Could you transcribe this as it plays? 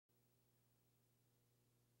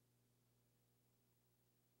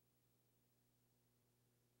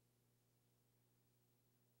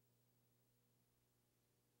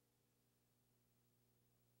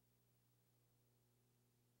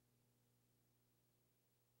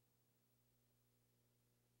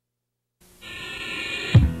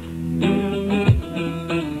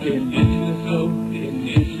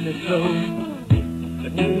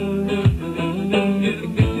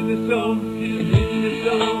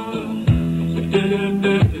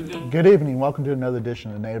Good evening. Welcome to another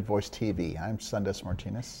edition of Native Voice TV. I'm Sundust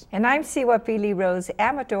Martinez. And I'm Cihuapilli Rose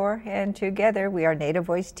Amador, and together we are Native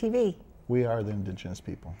Voice TV. We are the Indigenous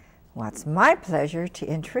people. Well, it's my pleasure to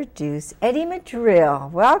introduce Eddie Madril.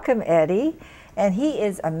 Welcome, Eddie. And he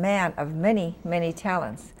is a man of many, many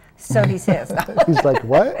talents. So he says. He's like,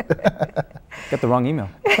 what? Got the wrong email.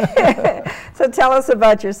 So tell us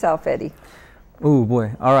about yourself, Eddie. Oh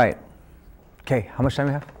boy. All right. Okay. How much time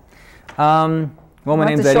do we have? Well, my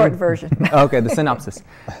name's Eddie. The short version. Okay, the synopsis.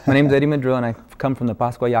 My name's Eddie Madril, and I come from the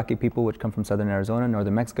Pascua Yaqui people, which come from southern Arizona,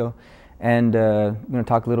 northern Mexico. And I'm going to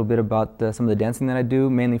talk a little bit about some of the dancing that I do,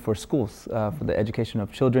 mainly for schools, for the education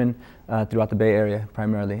of children throughout the Bay Area,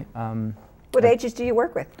 primarily. What ages do you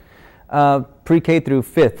work with? Pre-K through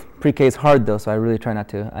 5th. Pre-K is hard, though, so I really try not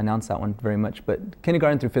to announce that one very much. But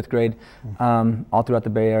kindergarten through 5th grade, all throughout the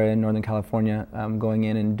Bay Area, Northern California, going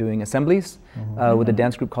in and doing assemblies with a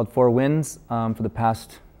dance group called Four Winds for the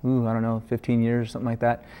past, I don't know, 15 years, something like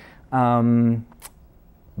that.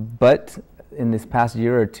 But in this past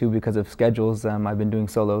year or two, because of schedules, I've been doing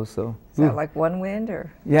solos. So is that like one wind,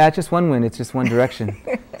 or? Yeah, it's just one wind. It's just one direction.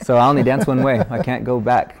 So I only dance one way. I can't go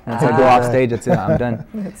back. Once I go off stage, that's it. I'm done.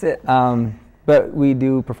 That's it. But we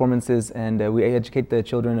do performances, and we educate the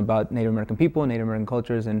children about Native American people, Native American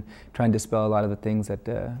cultures, and try and dispel a lot of the things that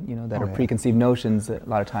are preconceived notions that a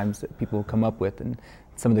lot of times that people come up with, and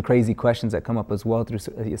some of the crazy questions that come up as well through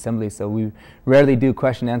the assembly. So we rarely do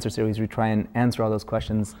question-answer series. We try and answer all those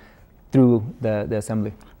questions through the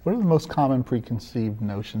assembly. What are the most common preconceived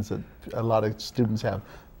notions that a lot of students have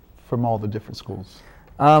from all the different schools?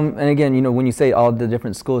 And again, when you say all the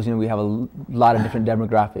different schools, we have a lot of different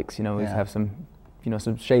demographics. We have some,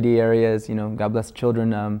 some shady areas. God bless the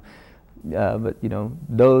children. But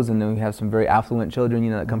those, and then we have some very affluent children.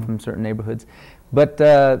 That come from certain neighborhoods. But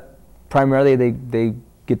primarily, they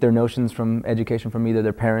get their notions from education from either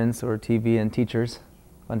their parents or TV and teachers,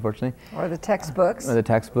 unfortunately. Or the textbooks. Or the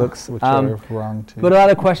textbooks. Which are wrong too. But a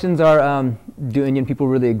lot of questions are, do Indian people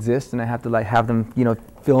really exist? And I have to have them,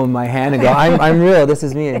 fill in my hand and go, I'm real, this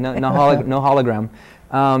is me, no hologram.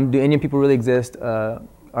 Do Indian people really exist?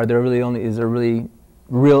 Is there really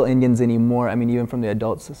real Indians anymore? I mean, even from the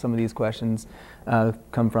adults, some of these questions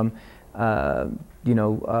come from,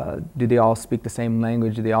 do they all speak the same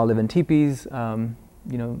language? Do they all live in teepees?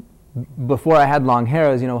 Before I had long hair,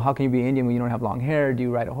 I was, how can you be Indian when you don't have long hair? Do you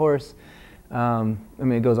ride a horse?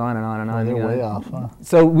 It goes on and on and on. They're way off, huh?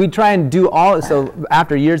 So we try and do so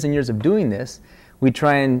after years and years of doing this, we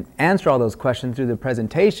try and answer all those questions through the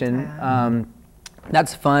presentation.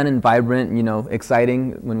 That's fun and vibrant,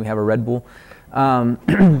 exciting when we have a Red Bull.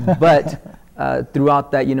 But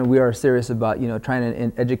throughout that, we are serious about, trying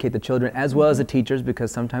to educate the children as well as the teachers,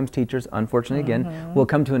 because sometimes teachers, unfortunately, again, will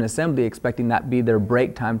come to an assembly expecting that be their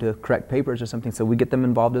break time to correct papers or something. So we get them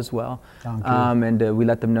involved as well. And we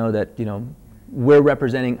let them know that, we're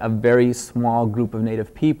representing a very small group of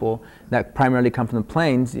Native people that primarily come from the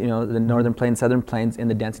plains, the northern plains, southern plains, in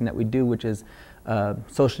the dancing that we do, which is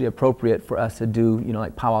socially appropriate for us to do,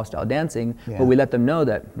 like powwow style dancing. But we let them know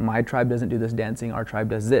that my tribe doesn't do this dancing, our tribe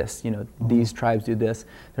does this. These tribes do this.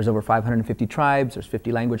 There's over 550 tribes. There's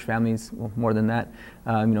 50 language families, well, more than that.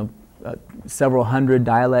 Several hundred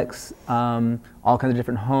dialects, all kinds of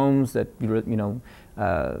different homes that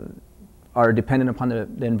are dependent upon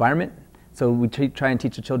the environment. So we try and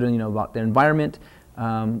teach the children, about their environment.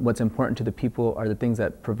 What's important to the people are the things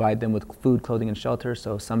that provide them with food, clothing, and shelter.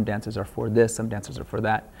 So some dances are for this, some dances are for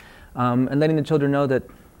that. And letting the children know that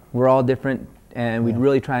we're all different, and we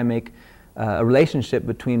really try and make a relationship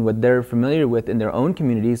between what they're familiar with in their own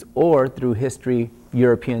communities, or through history,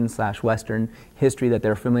 European/Western history that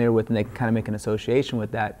they're familiar with, and they can kind of make an association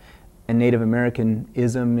with that. And Native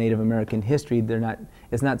Americanism, Native American history,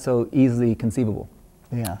 it's not so easily conceivable.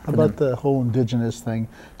 Yeah. How about the whole indigenous thing?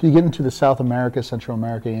 Do you get into the South America, Central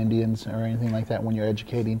America Indians or anything like that when you're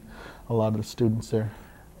educating a lot of the students there?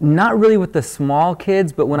 Not really with the small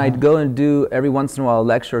kids, but when I go and do every once in a while a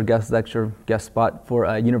lecture, guest spot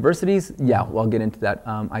for universities, I'll get into that.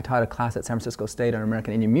 I taught a class at San Francisco State on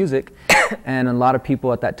American Indian music, and a lot of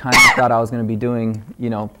people at that time thought I was going to be doing,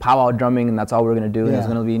 powwow drumming, and that's all we were going to do. And it was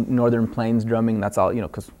going to be Northern Plains drumming, that's all,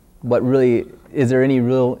 because what really, is there any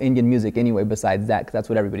real Indian music anyway besides that? Because that's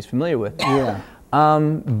what everybody's familiar with.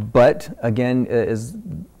 But again, as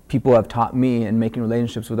people have taught me in making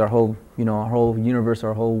relationships with our whole, our whole universe,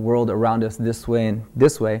 our whole world around us this way and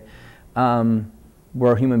this way,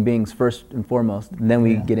 we're human beings first and foremost. And then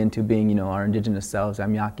we get into being, our indigenous selves.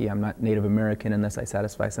 I'm Yaqui, I'm not Native American unless I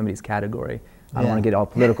satisfy somebody's category. I don't want to get all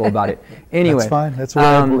political about it. Anyway. That's fine, that's what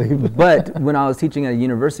I believe. But when I was teaching at a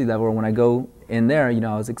university level, when I go in there,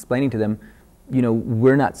 I was explaining to them, you know,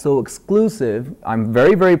 we're not so exclusive. I'm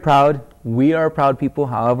very, very proud. We are proud people.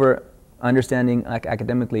 However, understanding like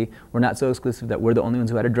academically, we're not so exclusive that we're the only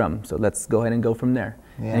ones who had a drum. So let's go ahead and go from there.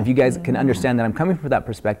 Yeah. And if you guys can understand that I'm coming from that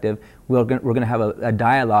perspective, we're going to have a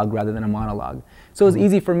dialogue rather than a monologue. So it's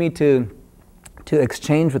easy for me to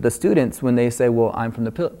exchange with the students when they say, well, I'm from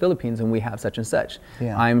the Philippines and we have such and such.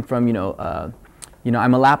 Yeah. I'm from,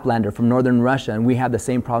 I'm a Laplander from northern Russia and we have the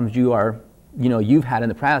same problems you've had in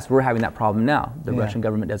the past. We're having that problem now. The Russian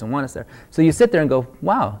government doesn't want us there. So you sit there and go,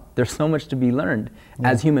 wow, there's so much to be learned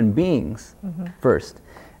as human beings first.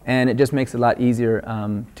 And it just makes it a lot easier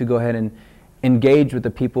to go ahead and engage with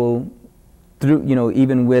the people through,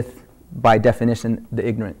 even with, by definition, the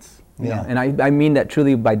ignorance. You know? And I mean that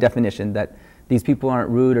truly by definition, that these people aren't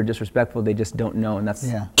rude or disrespectful, they just don't know. And that's,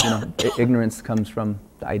 ignorance comes from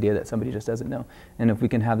the idea that somebody just doesn't know. And if we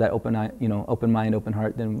can have that open mind, open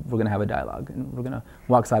heart, then we're going to have a dialogue and we're going to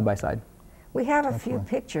walk side by side. We have a few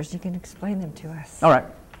pictures. You can explain them to us. All right.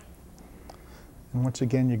 And once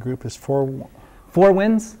again, your group is Four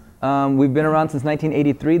Winds. We've been around since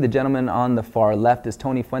 1983. The gentleman on the far left is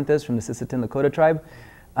Tony Fuentes from the Sisseton Lakota tribe.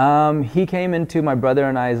 He came into my brother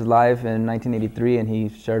and I's life in 1983, and he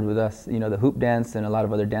shared with us, the hoop dance and a lot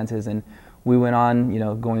of other dances. And we went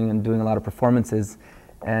on, going and doing a lot of performances.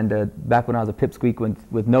 And back when I was a pipsqueak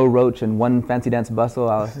with no roach and one fancy dance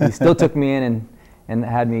bustle, he still took me in and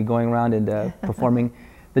had me going around and performing.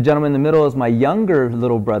 The gentleman in the middle is my younger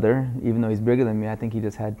little brother, even though he's bigger than me. I think he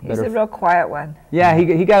just had better... He's a real quiet one. Yeah,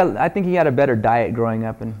 I think he had a better diet growing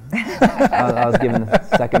up, and I was given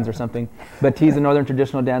seconds or something. But he's a northern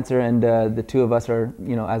traditional dancer, and the two of us are,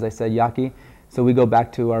 as I said, Yaqui. So we go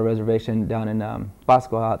back to our reservation down in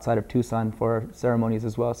Pascua, outside of Tucson, for ceremonies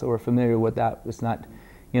as well. So we're familiar with that. It's not,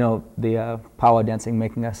 the powwow dancing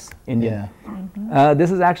making us Indian. Yeah.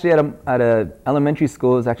 This is actually at a elementary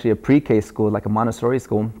school. It's actually a pre-K school, like a Montessori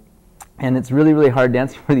school. And it's really, really hard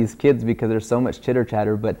dancing for these kids because there's so much chitter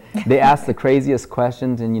chatter, but they ask the craziest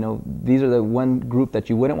questions, and these are the one group that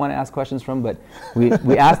you wouldn't want to ask questions from, but we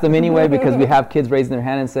ask them anyway because we have kids raising their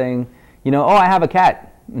hand and saying, oh, I have a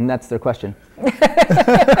cat, and that's their question.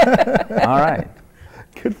 All right.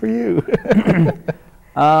 Good for you.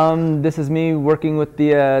 This is me working with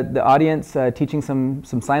the audience, teaching some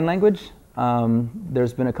sign language.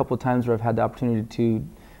 There's been a couple of times where I've had the opportunity to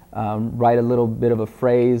write a little bit of a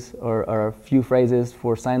phrase or a few phrases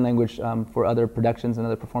for sign language for other productions and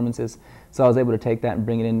other performances. So I was able to take that and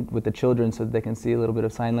bring it in with the children so that they can see a little bit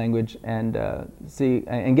of sign language and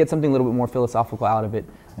and get something a little bit more philosophical out of it.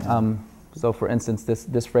 Yeah. So for instance,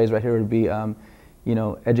 this phrase right here would be,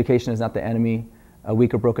 education is not the enemy, a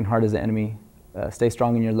weak or broken heart is the enemy. Stay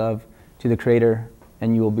strong in your love to the Creator,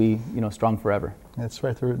 and you will be, strong forever. That's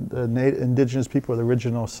right. The indigenous people are the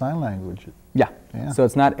original sign language. Yeah. So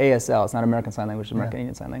it's not ASL. It's not American Sign Language. It's American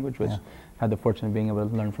Indian Sign Language, which had the fortune of being able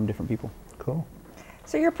to learn from different people. Cool.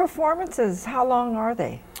 So your performances, how long are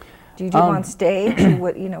they? Do you do them on stage?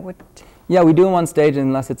 What? Yeah, we do them on stage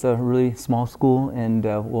unless it's a really small school, and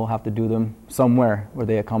we'll have to do them somewhere where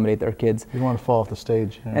they accommodate their kids. You don't want to fall off the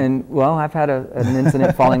stage. Yeah. And well, I've had an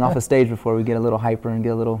incident falling off a stage before. We get a little hyper and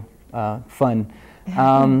get a little fun.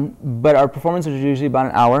 But our performances are usually about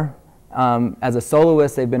an hour. As a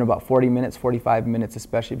soloist, they've been about 40 minutes, 45 minutes,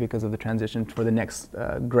 especially because of the transition for the next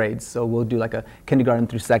grades. So we'll do like a kindergarten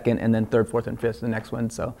through second, and then third, fourth, and fifth, the next one.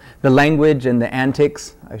 So the language and the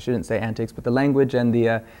antics, I shouldn't say antics, but the language and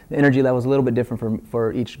the energy level is a little bit different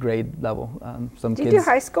for each grade level. Some do kids... you do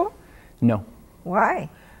high school? No. Why?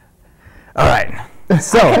 All right.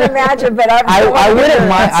 So I can imagine, but I wouldn't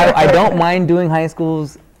mind. I don't mind doing high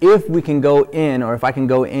schools if we can go in, or if I can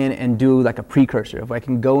go in and do like a precursor. If I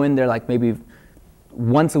can go in there like maybe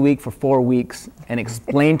once a week for 4 weeks and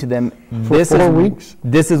explain to them this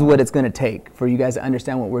is what it's going to take for you guys to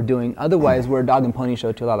understand what we're doing. Otherwise, we're a dog and pony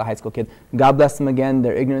show to a lot of high school kids. God bless them again.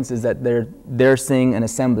 Their ignorance is that they're seeing an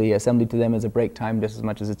assembly. Assembly to them is a break time just as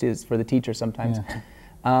much as it is for the teacher sometimes.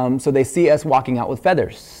 Yeah. So they see us walking out with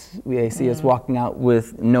feathers. They see us walking out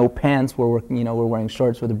with no pants. We're wearing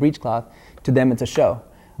shorts with a breechcloth. To them, it's a show.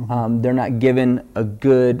 They're not given a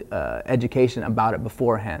good education about it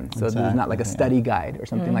beforehand. So there's not like a study guide or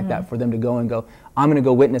something like that for them to go and go, I'm going to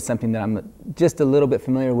go witness something that I'm just a little bit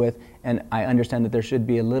familiar with, and I understand that there should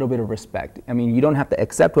be a little bit of respect. I mean, you don't have to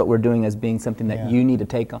accept what we're doing as being something that you need to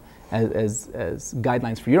take as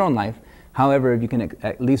guidelines for your own life. However, if you can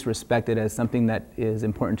at least respect it as something that is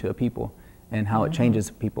important to a people and how it changes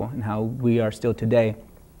people and how we are still today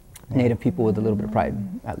Native people with a little bit of pride,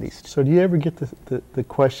 at least. So do you ever get the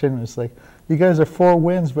question, it's like, you guys are 4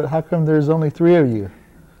 winds, but how come there's only 3 of you?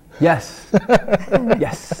 Yes.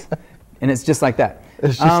 Yes. And it's just like that.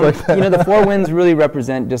 It's just like that. You know, the four winds really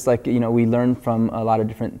represent, just like, you know, we learn from a lot of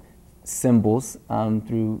different symbols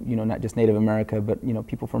through, you know, not just Native America, but, you know,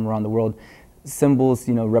 people from around the world. Symbols,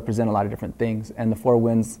 you know, represent a lot of different things. And the four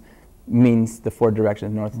winds means the four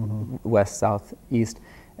directions, north, west, south, east.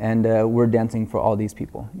 And we're dancing for all these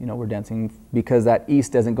people. You know, we're dancing because that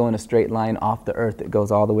east doesn't go in a straight line off the earth. It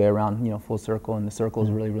goes all the way around, you know, full circle. And the circle is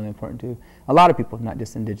really, really important to a lot of people, not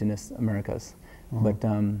just Indigenous Americas. But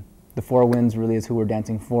the four winds really is who we're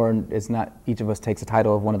dancing for. And it's not each of us takes a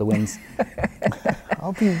title of one of the winds.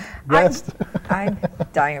 I'll be blessed. I'm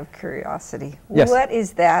dying of curiosity. Yes. What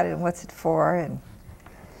is that and what's it for? And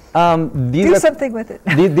These do are, something with it.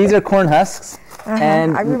 These are corn husks.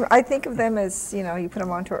 And I think of them as, you know, you put them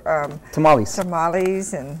onto tamales.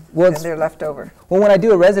 Tamales and Well, they're left over. Well, when I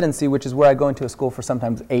do a residency, which is where I go into a school for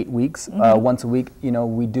sometimes 8 weeks, once a week, you know,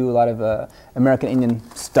 we do a lot of American Indian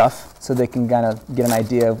stuff so they can kind of get an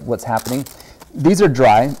idea of what's happening. These are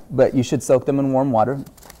dry, but you should soak them in warm water.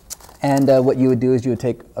 And what you would do is you would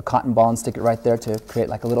take a cotton ball and stick it right there to create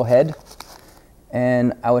like a little head.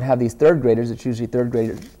 And I would have these third graders, it's usually third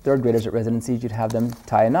graders at residencies, you'd have them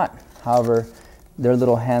tie a knot. However, their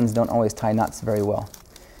little hands don't always tie knots very well.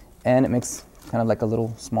 And it makes kind of like a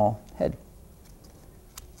little small head.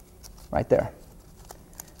 Right there.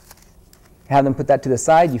 Have them put that to the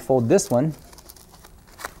side, you fold this one,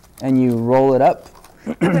 and you roll it up.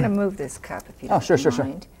 I'm going to move this cup if you don't sure,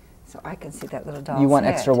 mind, so I can see that little doll's You want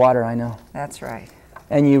head. extra water, I know. That's right.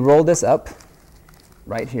 And you roll this up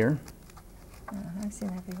right here. I've seen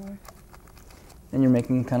that before. And you're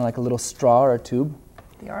making kind of like a little straw or a tube.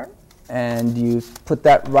 The arm? And you put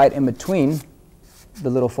that right in between the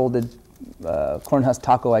little folded corn husk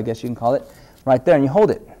taco, I guess you can call it, right there, and you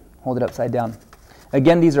hold it upside down.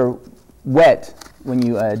 Again, these are wet when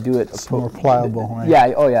you do it. It's more pliable, right?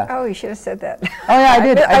 Yeah, oh yeah. Oh, you should have said that. Oh yeah, I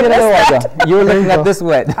did a little while ago. You were looking at this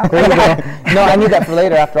wet. There you go. No, I need that for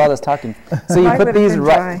later after all this talking. So you Mine put would've these been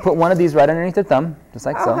right, dry. put one of these right underneath your thumb, just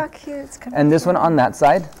like Oh, so. how cute. It's coming And this through. one on that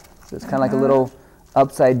side. So it's kind of like a little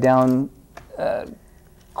upside down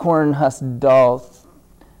corn husk doll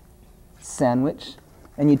sandwich.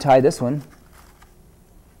 And you tie this one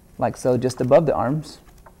like so, just above the arms.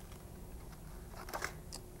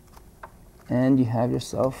 And you have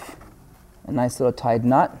yourself a nice little tied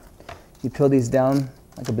knot. You peel these down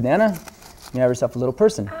like a banana. You have yourself a little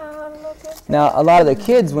person. Oh, look at that. Now, a lot of the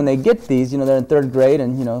kids, when they get these, you know, they're in third grade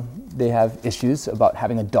and, you know, they have issues about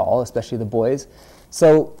having a doll, especially the boys.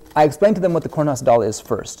 So I explained to them what the corn husk doll is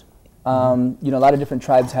first. You know, a lot of different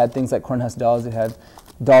tribes had things like corn husk dolls. They had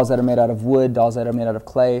dolls that are made out of wood, dolls that are made out of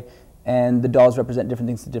clay, and the dolls represent different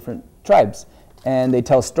things to different tribes. And they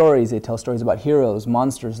tell stories. They tell stories about heroes,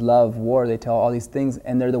 monsters, love, war. They tell all these things,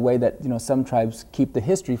 and they're the way that, you know, some tribes keep the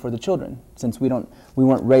history for the children. Since we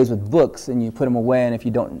weren't raised with books, and you put them away, and if you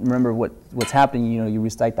don't remember what's happening, you know, you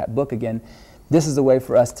recite that book again. This is a way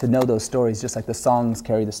for us to know those stories, just like the songs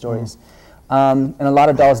carry the stories. And a lot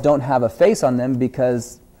of dolls don't have a face on them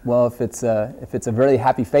because, well, if it's a very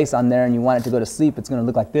happy face on there and you want it to go to sleep, it's going to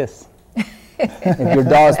look like this. If your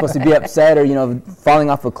doll is supposed to be upset or, you know,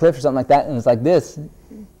 falling off a cliff or something like that, and it's like this,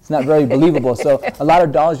 it's not very believable. So a lot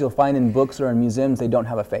of dolls you'll find in books or in museums, they don't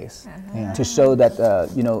have a face to show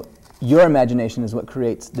that, you know, your imagination is what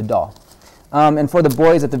creates the doll. And for the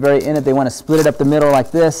boys at the very end, if they want to split it up the middle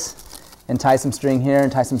like this and tie some string here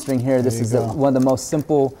and tie some string here, this is one of the most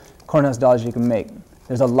simple corn husk dolls you can make.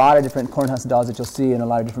 There's a lot of different corn husk dolls that you'll see in a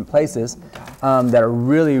lot of different places that are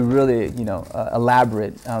really, really, you know,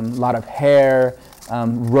 elaborate. A lot of hair,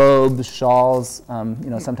 robes, shawls, you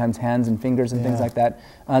know, sometimes hands and fingers and things like that.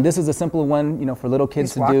 This is a simple one, you know, for little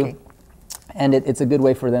kids to do. And it's a good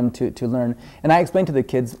way for them to learn. And I explained to the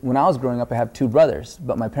kids, when I was growing up, I have 2 brothers,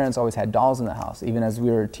 but my parents always had dolls in the house. Even as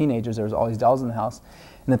we were teenagers, there was always dolls in the house.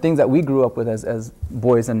 And the things that we grew up with as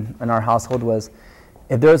boys in our household was,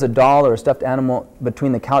 if there was a doll or a stuffed animal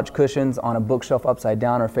between the couch cushions on a bookshelf upside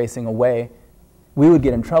down or facing away, we would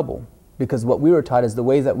get in trouble. Because what we were taught is the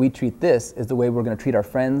ways that we treat this is the way we're going to treat our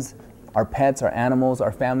friends, our pets, our animals,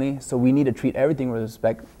 our family. So we need to treat everything with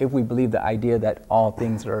respect if we believe the idea that all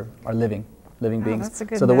things are living beings. That's a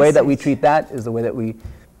good so the way that we message. treat that is the way that we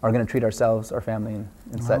are going to treat ourselves, our family,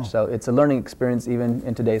 and such. So it's a learning experience even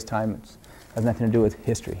in today's time. It has nothing to do with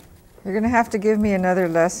history. You're going to have to give me another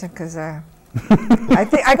lesson because I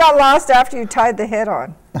think I got lost after you tied the head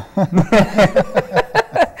on.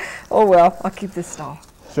 Oh well, I'll keep this doll.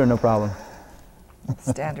 Sure, no problem.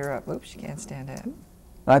 Stand her up. Oops, she can't stand up.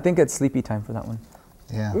 I think it's sleepy time for that one.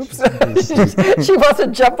 Yeah. Oops. She wants to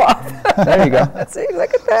jump off. There you go. See,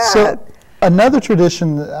 look at that. So another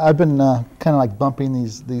tradition, I've been kind of like bumping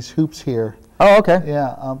these hoops here. Oh, okay.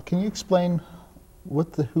 Yeah. Can you explain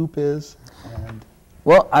what the hoop is? And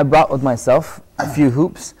Well, I brought with myself a few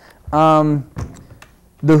hoops. The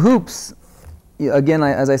hoops, again,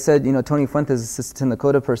 as I said, you know, Tony Fuentes, a Sistine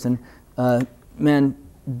Lakota person, man,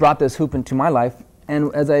 brought this hoop into my life.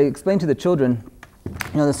 And as I explained to the children,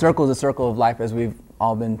 you know, the circle is a circle of life, as we've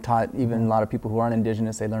all been taught. Even a lot of people who aren't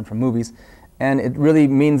Indigenous, they learn from movies. And it really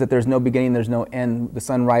means that there's no beginning, there's no end. The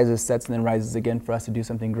sun rises, sets, and then rises again for us to do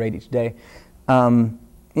something great each day.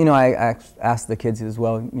 You know, I ask the kids as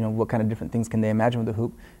well, you know, what kind of different things can they imagine with the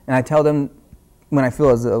hoop. And I tell them, when I feel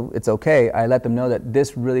as though it's okay, I let them know that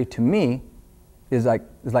this really, to me, is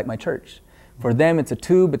like my church. For them, it's a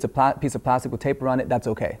tube, it's a piece of plastic with tape around it, that's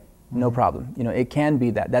okay. No problem. You know, it can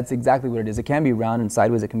be that. That's exactly what it is. It can be round and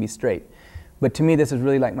sideways, it can be straight. But to me, this is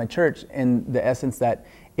really like my church in the essence that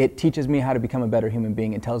it teaches me how to become a better human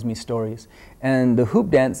being. It tells me stories. And the hoop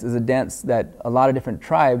dance is a dance that a lot of different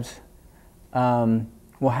tribes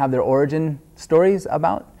will have their origin stories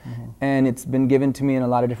about. And it's been given to me in a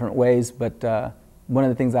lot of different ways. But one of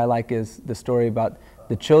the things I like is the story about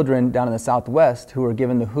the children down in the Southwest who were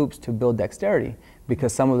given the hoops to build dexterity,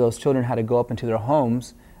 because some of those children had to go up into their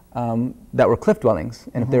homes that were cliff dwellings,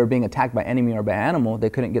 and if they were being attacked by enemy or by animal, they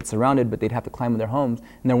couldn't get surrounded, but they'd have to climb in their homes,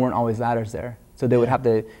 and there weren't always ladders there. So they would have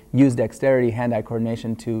to use dexterity, hand-eye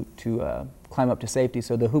coordination to climb up to safety,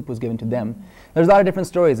 so the hoop was given to them. There's a lot of different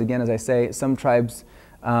stories. Again, as I say, some tribes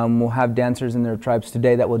will have dancers in their tribes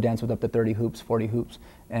today that will dance with up to 30 hoops, 40 hoops,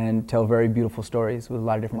 and tell very beautiful stories with a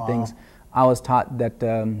lot of different things. I was taught that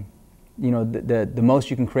you know, the most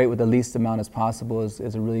you can create with the least amount as possible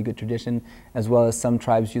is a really good tradition, as well as some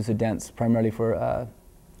tribes use the dance primarily for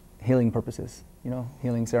healing purposes, you know,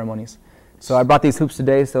 healing ceremonies. So I brought these hoops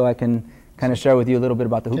today so I can kind of share with you a little bit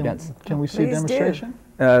about the hoop dance. Can we see a demonstration?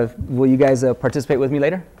 Will you guys participate with me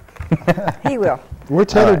later? He will. We're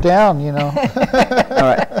tethered down, you know.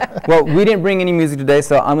 All right. Well, we didn't bring any music today,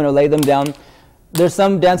 so I'm going to lay them down. There's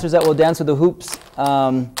some dancers that will dance with the hoops,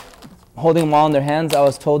 holding them all in their hands. I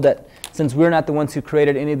was told that since we're not the ones who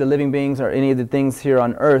created any of the living beings or any of the things here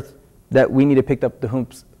on earth, that we need to pick up the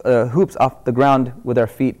hoops off the ground with our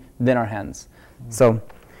feet, then our hands. So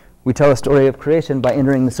we tell a story of creation by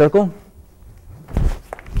entering the circle.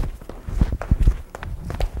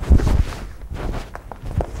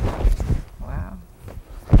 Wow.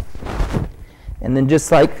 And then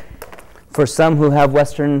just like for some who have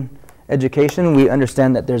Western education, we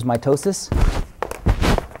understand that there's mitosis.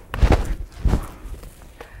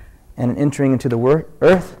 And an entering into the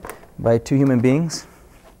earth by two human beings.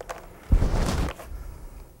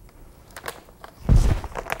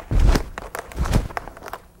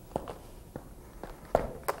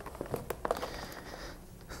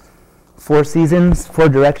 Four seasons, four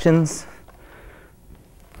directions.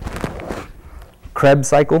 Krebs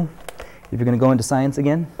cycle, if you're going to go into science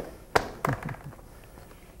again.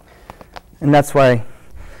 And that's why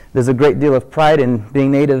there's a great deal of pride in being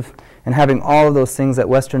Native and having all of those things that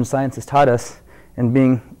Western science has taught us, and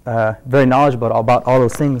being very knowledgeable about all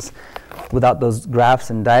those things without those graphs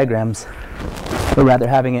and diagrams, but rather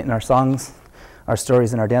having it in our songs, our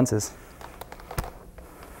stories, and our dances.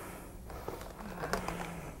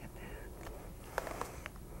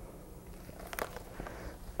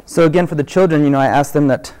 So again, for the children, you know, I asked them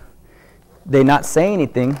that they not say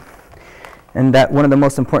anything, and that one of the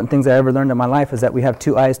most important things I ever learned in my life is that we have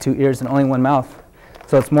 2 eyes, 2 ears, and only 1 mouth.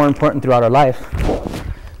 So it's more important throughout our life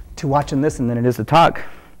to watch and listen than it is to talk.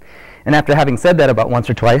 And after having said that about once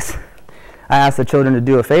or twice, I asked the children to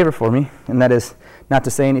do a favor for me, and that is not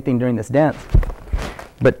to say anything during this dance,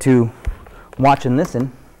 but to watch and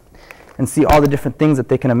listen and see all the different things that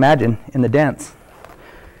they can imagine in the dance.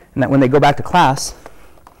 And that when they go back to class,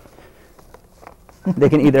 they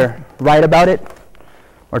can either write about it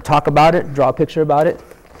or talk about it, draw a picture about it,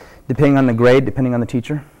 depending on the grade, depending on the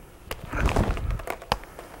teacher.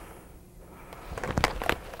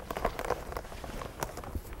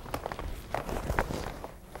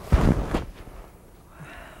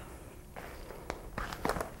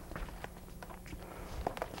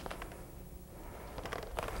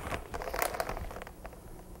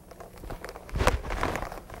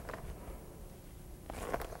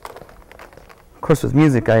 Of course, with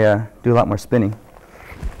music, I do a lot more spinning.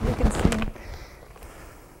 You can sing. A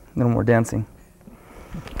little more dancing.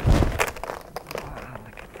 Wow,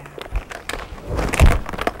 look at that.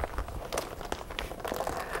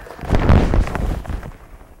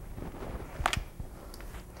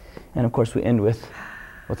 And of course, we end with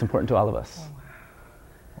what's important to all of us.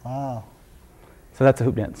 Wow. So that's a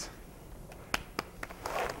hoop dance.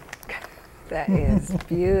 That is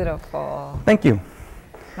beautiful. Thank you.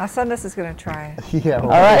 Now Sundust is going to try it. Yeah. All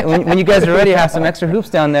right, when you guys are ready, I have some extra hoops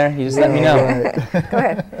down there. You just let me know. Right. Go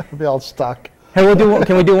ahead. We'll be all stuck. Hey,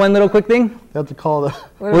 can we do one little quick thing? You have to call the.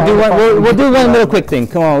 We'll do one little quick thing.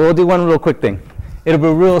 Come on, we'll do one real quick thing. It'll be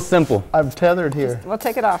real simple. I'm tethered here. We'll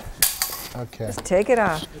take it off. Okay. Just take it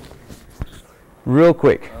off. Real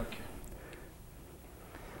quick. Okay.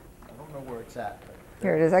 I don't know where it's at.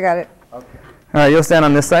 Here it is. I got it. Okay. All right, you'll stand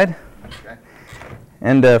on this side. Okay.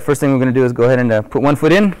 And first thing we're going to do is go ahead and put one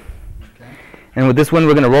foot in. Okay. And with this one,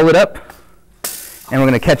 we're going to roll it up. And we're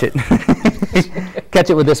going to catch it. Catch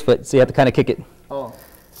it with this foot, so you have to kind of kick it. Oh.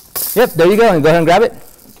 Yep, there you go. And go ahead and grab it.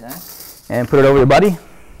 Okay. And put it over your body. All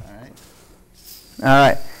right. All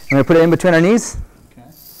right. I'm going to put it in between our knees. Okay.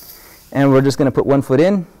 And we're just going to put one foot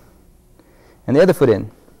in and the other foot in.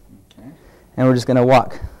 Okay. And we're just going to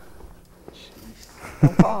walk.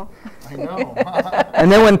 Don't fall. I know. And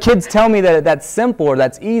then when kids tell me that that's simple or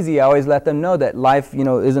that's easy, I always let them know that life,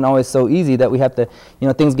 isn't always so easy, that we have to,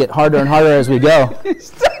 things get harder and harder as we go.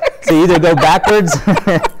 So you either go backwards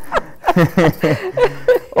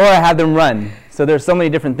or I have them run. So there's so many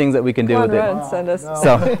different things that we can do with Run, it. Sundust. No.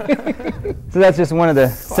 So that's just one of the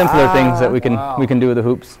simpler things that we can do with the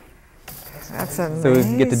hoops. That's amazing. So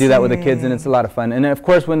we get to do that with the kids, and it's a lot of fun. And of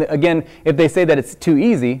course, if they say that it's too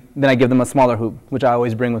easy, then I give them a smaller hoop, which I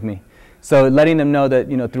always bring with me. So letting them know that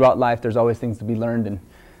throughout life there's always things to be learned and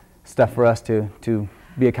stuff for us to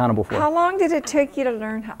be accountable for. How long did it take you to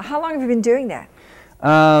learn? How long have you been doing that?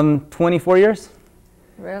 24 years.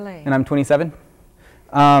 Really? And I'm 27.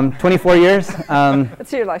 24 years. Let's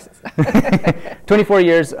see your license. 24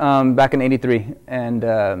 years back in '83, and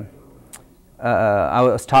I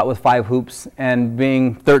was taught with 5 hoops, and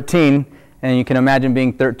being 13, and you can imagine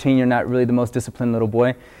being 13, you're not really the most disciplined little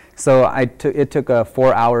boy. So it took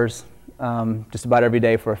 4 hours just about every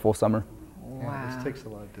day for a full summer. Yeah, Wow. this takes a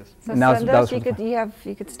lot of discipline. So And that was Sundust,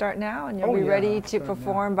 you could start now, and you'll Oh, be yeah, ready I'll to start now.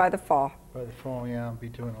 perform by the fall. By the phone, yeah, I'll be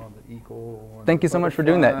doing all the eagle. and Thank you the so much for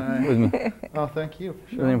doing that butterfly. with me. Oh, thank you.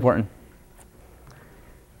 It's really important.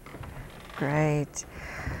 Great.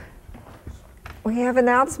 We have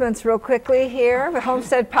announcements real quickly here. The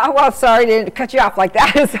Homestead Powwow, sorry to cut you off like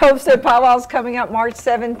that. It's Homestead Powwow's coming up March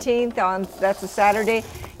 17th, that's a Saturday,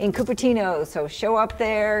 in Cupertino. So show up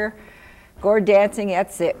there, gourd dancing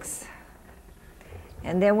at 6.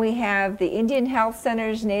 And then we have the Indian Health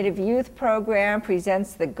Center's Native Youth Program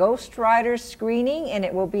presents the Ghost Rider screening, and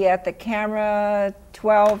it will be at the Camera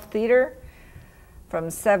 12 Theater from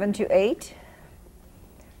 7 to 8.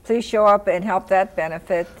 Please show up and help that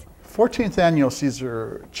benefit. 14th Annual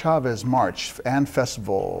Cesar Chavez March and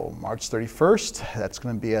Festival, March 31st. That's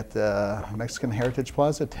going to be at the Mexican Heritage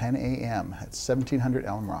Plaza, 10 a.m. at 1700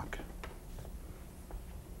 Elm Rock.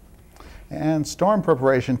 And storm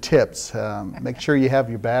preparation tips. Make sure you have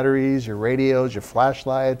your batteries, your radios, your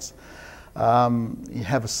flashlights. You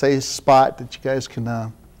have a safe spot that you guys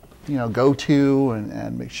can, go to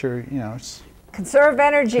and make sure, it's Conserve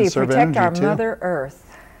energy, protect our Mother Earth.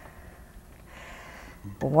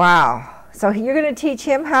 Wow. So you're going to teach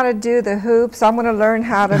him how to do the hoops. I'm going to learn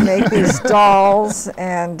how to make these dolls,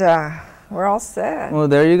 and we're all set. Well,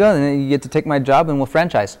 there you go. And then you get to take my job, and we'll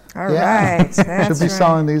franchise. All right. That's Should be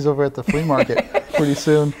selling these over at the flea market pretty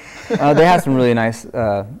soon. They have some really nice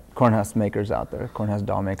cornhusk makers out there, cornhusk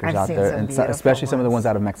doll makers I've out seen there, some and beautiful especially some of the ones. ones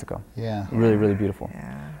out of Mexico. Yeah. Really, really beautiful.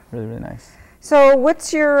 Yeah. Really, really nice. So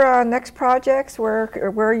what's your next projects? Where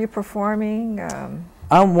are you performing?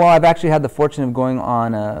 Well, I've actually had the fortune of going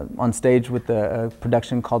on stage with a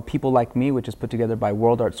production called People Like Me, which is put together by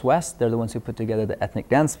World Arts West. They're the ones who put together the Ethnic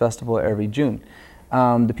Dance Festival every June.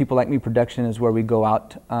 The People Like Me production is where we go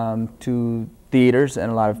out to theaters,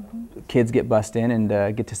 and a lot of kids get bussed in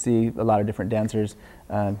and get to see a lot of different dancers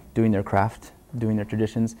doing their craft, doing their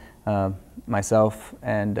traditions. Myself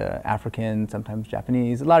and African, sometimes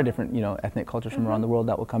Japanese, a lot of different ethnic cultures from around the world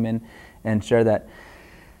that will come in and share that.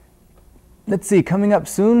 Let's see, coming up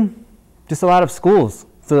soon, just a lot of schools.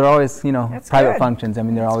 So they're always, That's private good. functions. I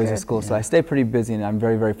mean, they're always at school. So I stay pretty busy, and I'm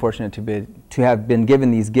very, very fortunate to have been given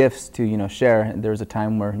these gifts to, share. And there was a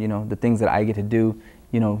time where, the things that I get to do,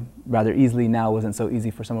 rather easily now wasn't so easy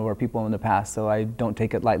for some of our people in the past. So I don't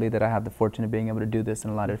take it lightly that I have the fortune of being able to do this in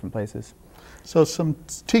a lot of different places. So some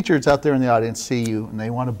teachers out there in the audience see you and they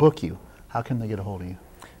want to book you. How can they get a hold of you?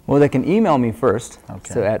 Well, they can email me first.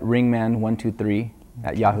 Okay. So at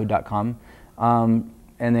ringman123@yahoo.com.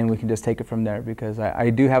 And then we can just take it from there, because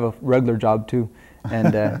I do have a regular job too,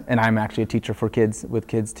 and and I'm actually a teacher for kids, with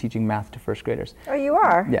kids teaching math to first graders. Oh, you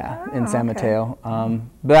are? Yeah, Oh, in San okay. Mateo.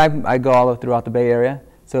 But I go all throughout the Bay Area.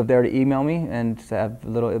 So if they were to email me and have a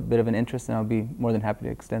little bit of an interest, then I'll be more than happy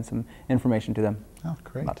to extend some information to them. Oh,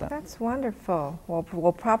 great. about that. That's wonderful. Well,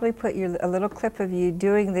 we'll probably put a little clip of you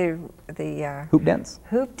doing the Hoop dance.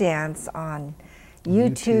 hoop dance on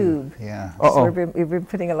YouTube. Yeah. So we've been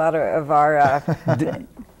putting a lot of our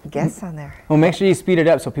guests on there. Well, make sure you speed it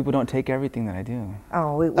up so people don't take everything that I do.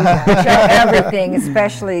 Oh, we show everything,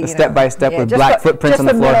 especially Step by step with just black footprints on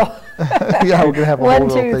the floor. Yeah, we're gonna have a whole One,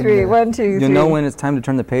 little two, thing three. there. 1, 2, 3. You'll know when it's time to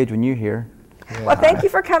turn the page when you're here. Yeah. Well, thank you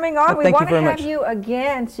for coming on. Well, We thank you want to very have much. you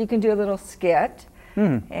again so you can do a little skit,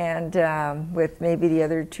 and with maybe the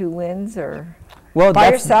other 2 wins or Well, by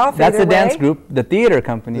that's, yourself. That's either the dance way. group. The theater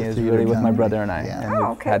company The is theater really with my company, brother and I, yeah. and Oh, we've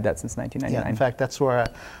okay. had that since Yeah, 1999. in fact, that's where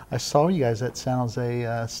I saw you guys at San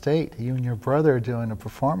Jose State. You and your brother doing a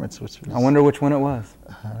performance, which was. I wonder which one it was.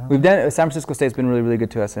 We've done San Francisco State's been really, really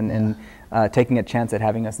good to us, and taking a chance at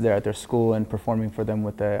having us there at their school and performing for them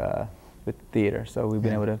with the with theater. So we've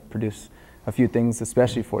been able to produce a few things,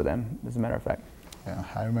 especially for them, as a matter of fact. Yeah,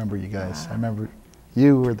 I remember you guys. I remember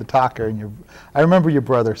you were the talker, and I remember your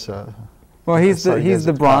brother. So. Well, he's So you the guys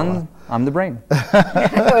at bronze. I'm the brain.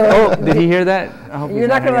 Oh, did he hear that? I hope You're he's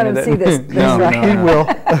not going to let him hearing see this. that. No, right? no, He no. will.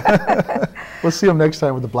 We'll see him next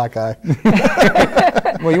time with a black eye.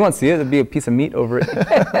 Well, you won't see it. There'll be a piece of meat over it.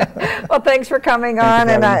 Well, thanks for coming on,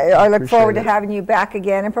 for and having me. I look forward to Appreciate it. having you back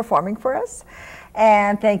again and performing for us.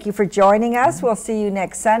 And thank you for joining us. We'll see you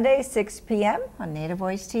next Sunday, 6 p.m. on Native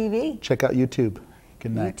Voice TV. Check out YouTube.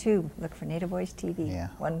 Good night. YouTube. Look for Native Voice TV. Yeah.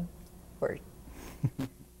 One word.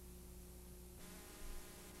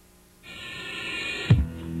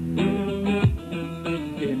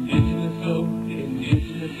 Indigenous soul,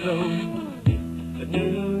 indigenous soul.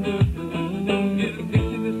 Indigenous soul,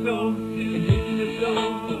 indigenous soul. Indigenous soul,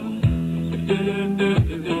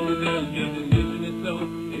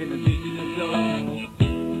 indigenous soul.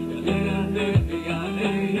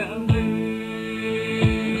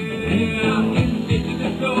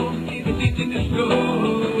 Indigenous soul, indigenous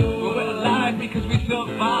soul. We're alive because we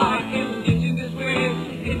survive. Indigenous ways,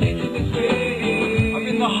 indigenous ways. Are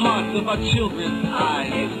in the hearts of our children's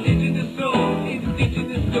eyes. Indigenous soul,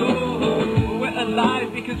 indigenous soul. We're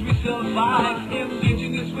alive because we survive.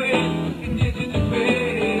 Indigenous ways, indigenous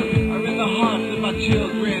ways. Are in the hearts of our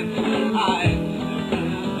children's eyes.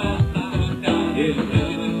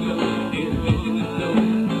 Indigenous soul, indigenous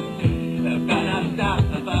soul.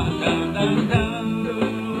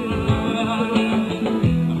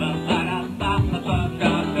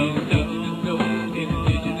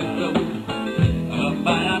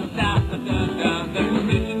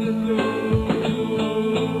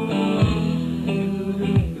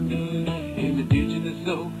 Indigenous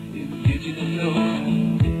soul, indigenous soul.